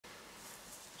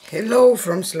Hello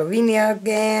from Slovenia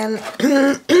again.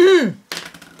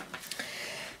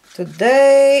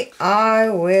 Today I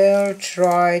will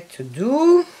try to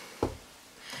do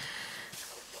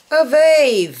a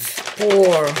wave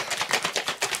pour.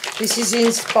 This is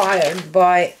inspired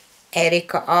by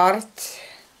Erika Art.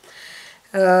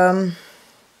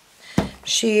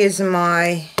 She is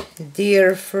my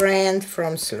dear friend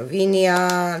from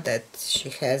Slovenia, that she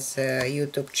has a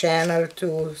YouTube channel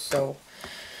too, so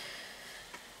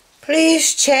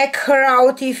please check her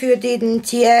out if you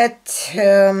didn't yet.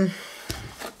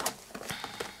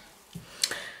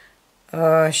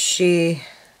 She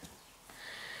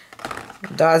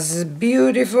does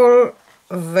beautiful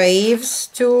waves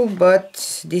too,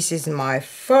 but this is my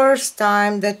first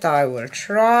time that I will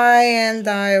try, and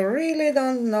I really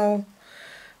don't know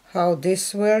how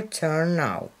this will turn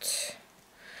out.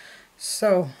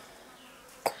 So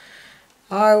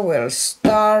I will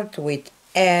start with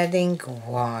adding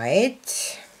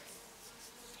white.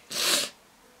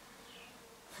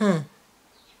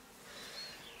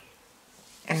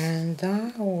 And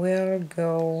I will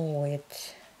go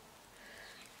with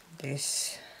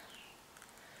this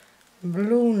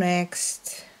blue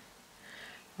next.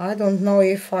 I don't know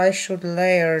if I should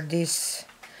layer this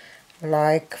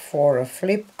like for a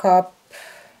flip cup.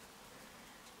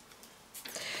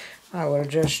 I will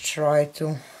just try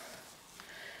to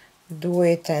do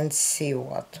it and see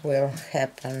what will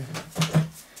happen.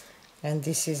 And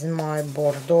this is my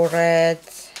Bordeaux red.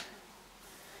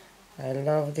 I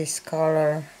love this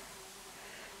color.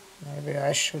 Maybe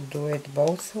I should do it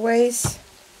both ways.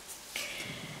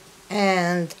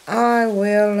 And I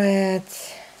will add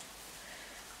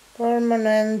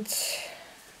permanent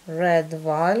red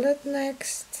violet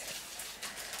next.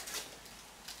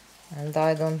 And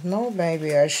I don't know,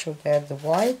 maybe I should add the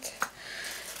white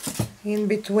in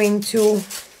between two.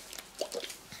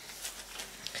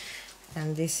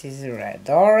 And this is red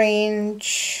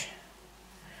orange.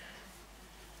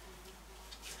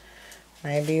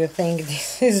 Maybe you think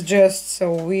this is just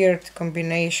so weird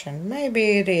combination.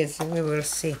 Maybe it is, we will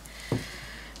see.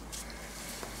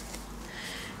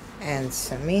 And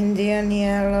some Indian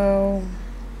yellow.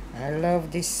 I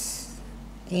love this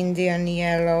Indian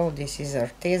yellow. This is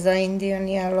Arteza Indian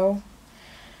yellow.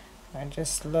 I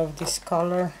just love this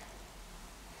color.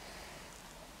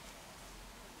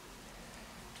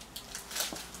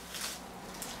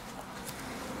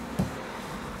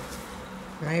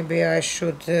 Maybe I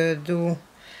should do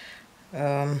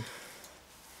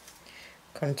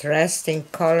contrasting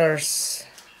colors,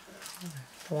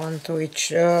 one to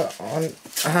each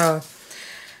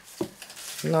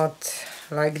not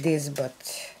like this,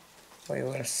 but we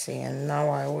will see. And now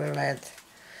I will add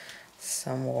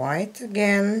some white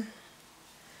again.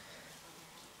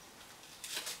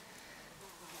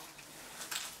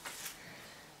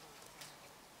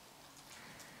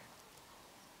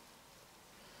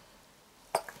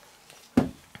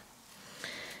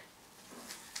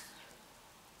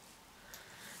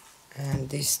 And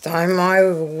this time I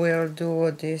will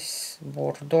do this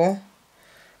Bordeaux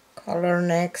color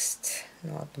next,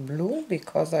 not blue,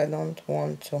 because I don't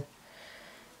want to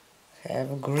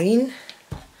have green.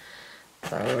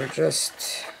 I will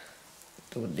just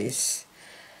do this.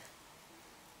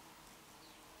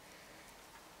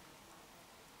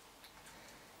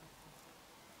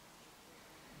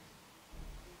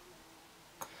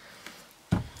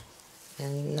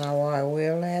 And now I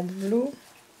will add blue.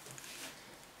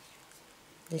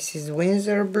 This is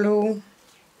Windsor blue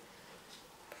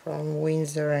from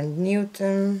Winsor and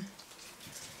Newton.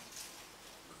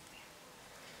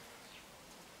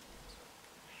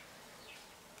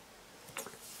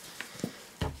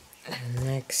 And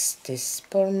next is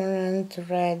permanent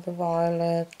red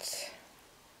violet.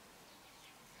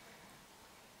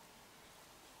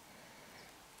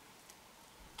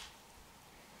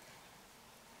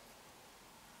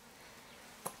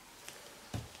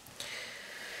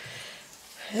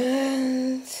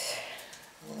 And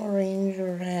orange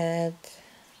red.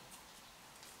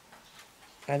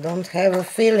 I don't have a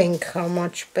feeling how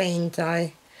much paint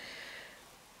I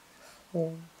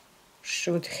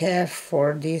should have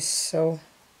for this, so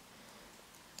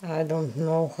I don't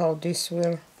know how this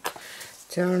will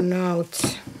turn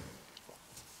out.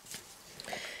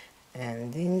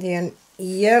 And Indian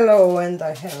yellow, and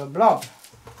I have a blob.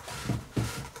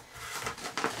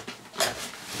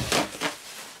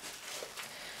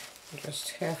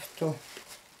 Just have to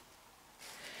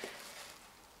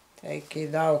take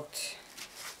it out.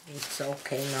 It's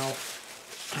okay now,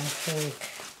 I think.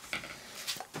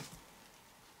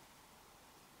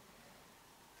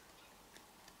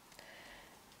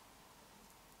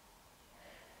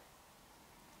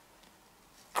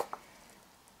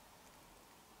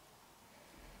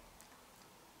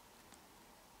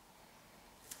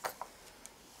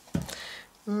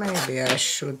 Maybe I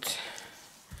should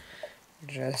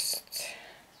just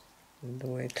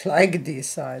do it like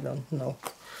this, I don't know.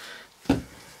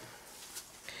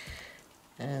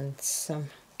 And some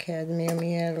cadmium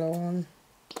yellow on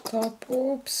top.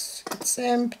 Oops, it's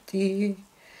empty.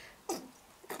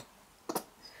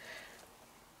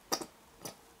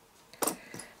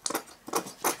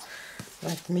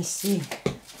 Let me see.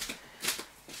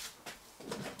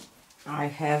 I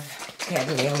have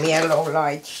cadmium yellow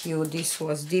light hue. This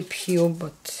was deep hue,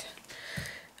 but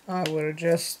I will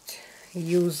just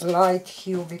use light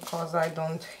hue because I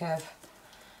don't have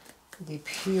deep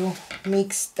hue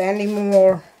mixed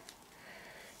anymore.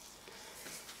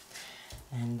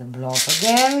 And the blob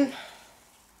again.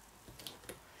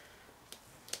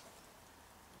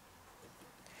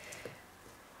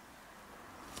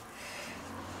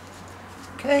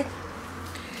 Okay.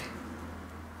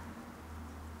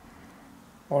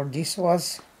 Or this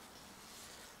was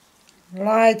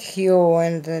light hue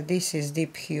and this is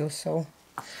deep hue, so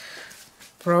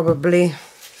probably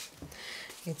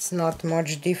it's not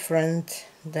much different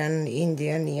than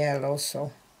Indian yellow,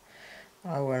 so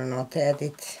I will not add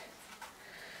it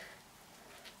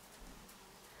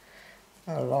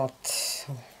a lot.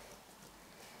 So.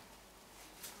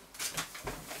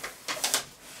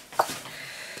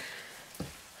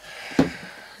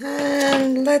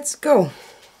 And let's go.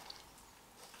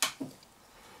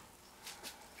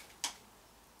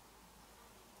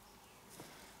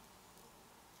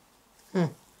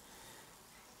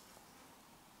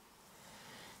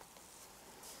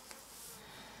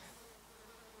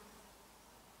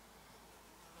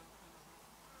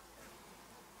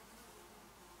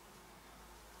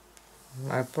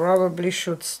 I probably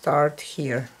should start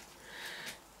here.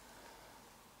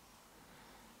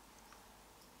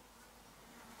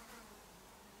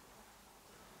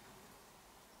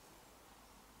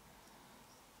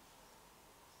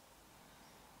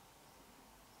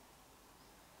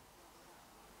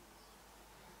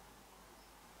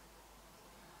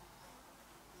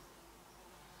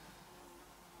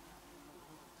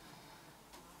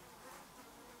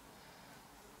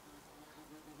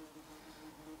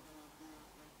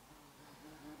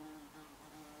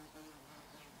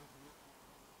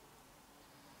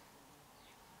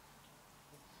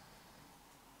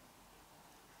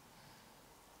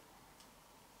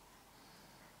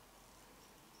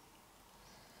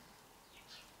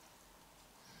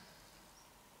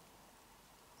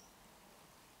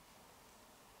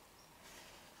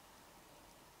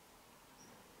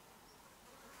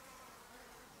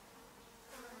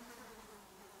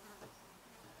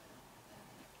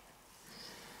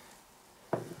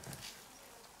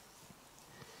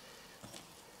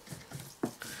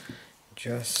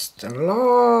 Just a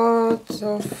lot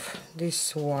of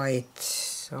this white,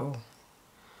 so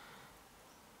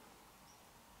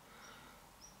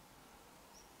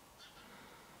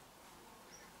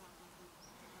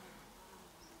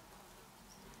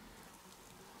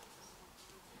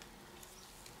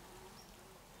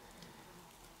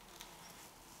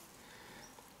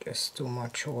just too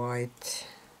much white.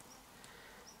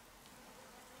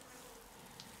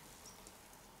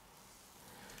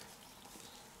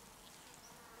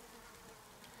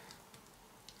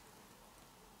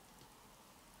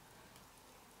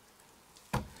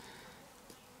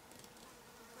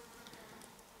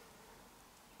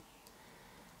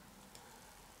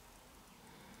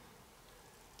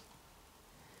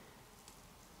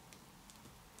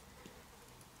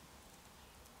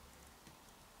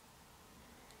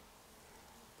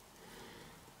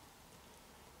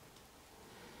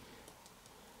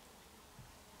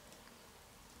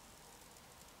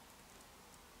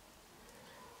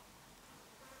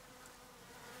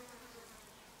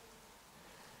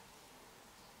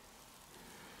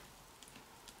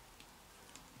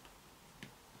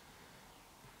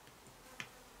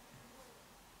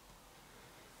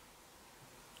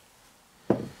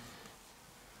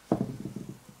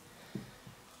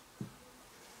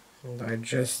 And I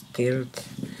just tilt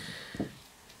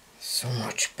so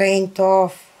much paint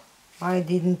off. I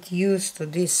didn't use to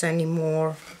this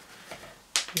anymore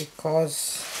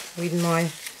because with my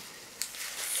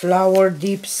flower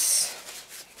dips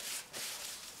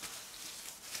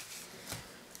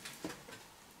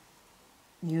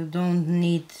you don't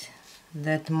need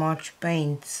that much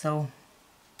paint, so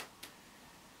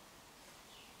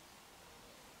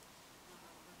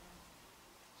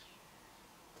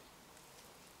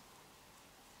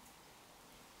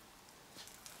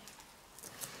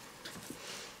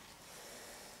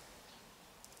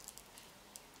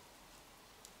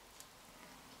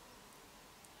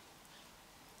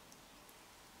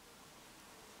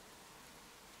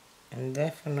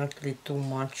Definitely too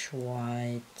much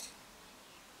white.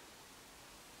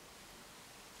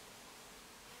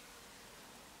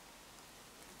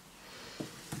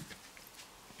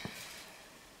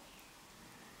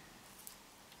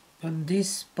 But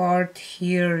this part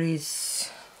here is,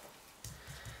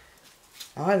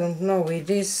 I don't know, it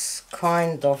is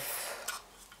kind of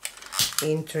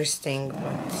interesting,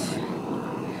 but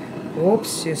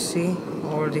whoops, you see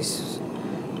all these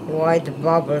white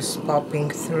bubbles popping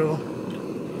through.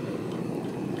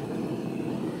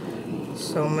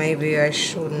 So maybe I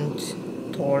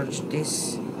shouldn't torch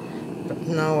this, but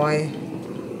now I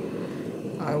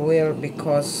will,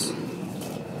 because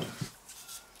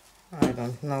I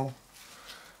don't know.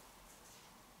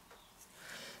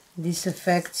 These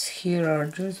effects here are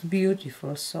just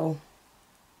beautiful, so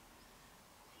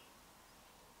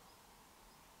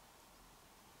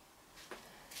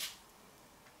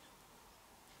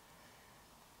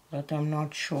but I'm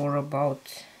not sure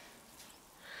about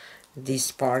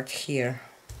this part here.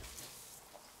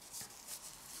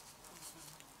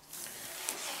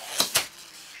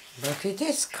 But it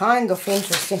is kind of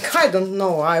interesting. I don't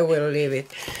know, I will leave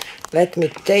it. Let me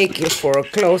take you for a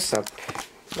close-up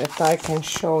that I can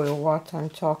show you what I'm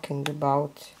talking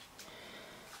about.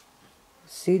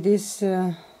 See this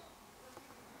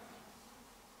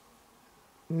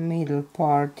middle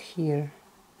part here?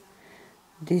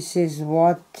 This is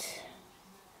what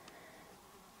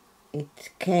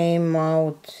it came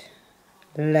out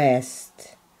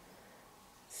last.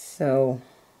 So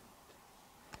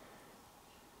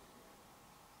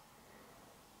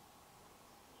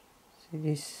see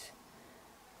this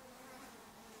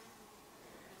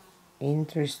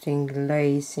interesting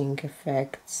lacing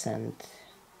effects, and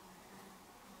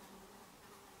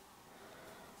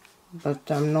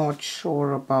but I'm not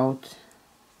sure about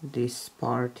this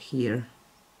part here.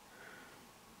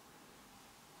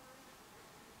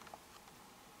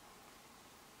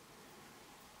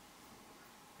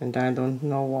 And I don't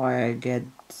know why I get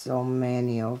so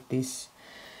many of these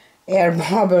air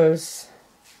bubbles.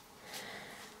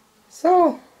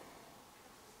 So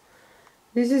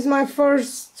this is my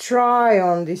first try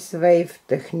on this wave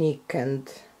technique,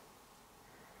 and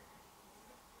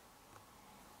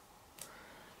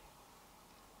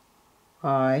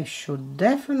I should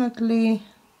definitely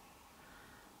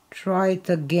try it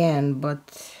again,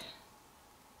 but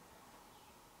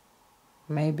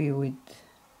maybe with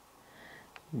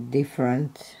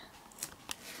different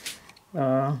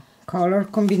color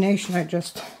combination. I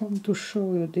just want to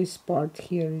show you this part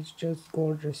here. It's just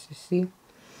gorgeous, you see.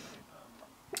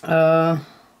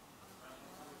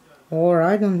 Or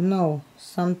I don't know,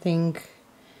 something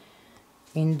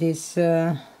in this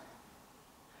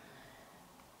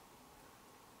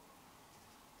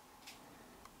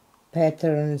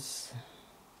patterns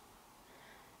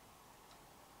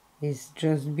is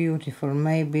just beautiful.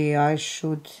 Maybe I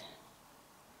should,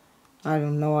 I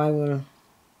don't know, I will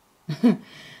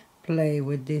play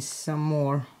with this some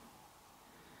more.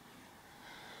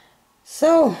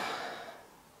 So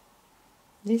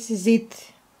this is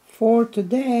it for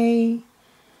today.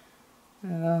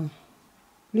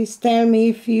 Please tell me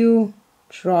if you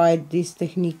tried this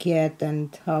technique yet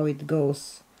and how it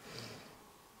goes,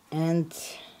 and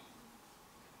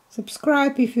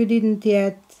subscribe if you didn't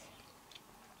yet.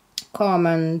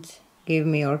 Comment, give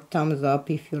me your thumbs up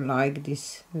if you like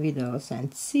these videos,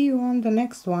 and see you on the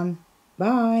next one.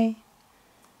 Bye.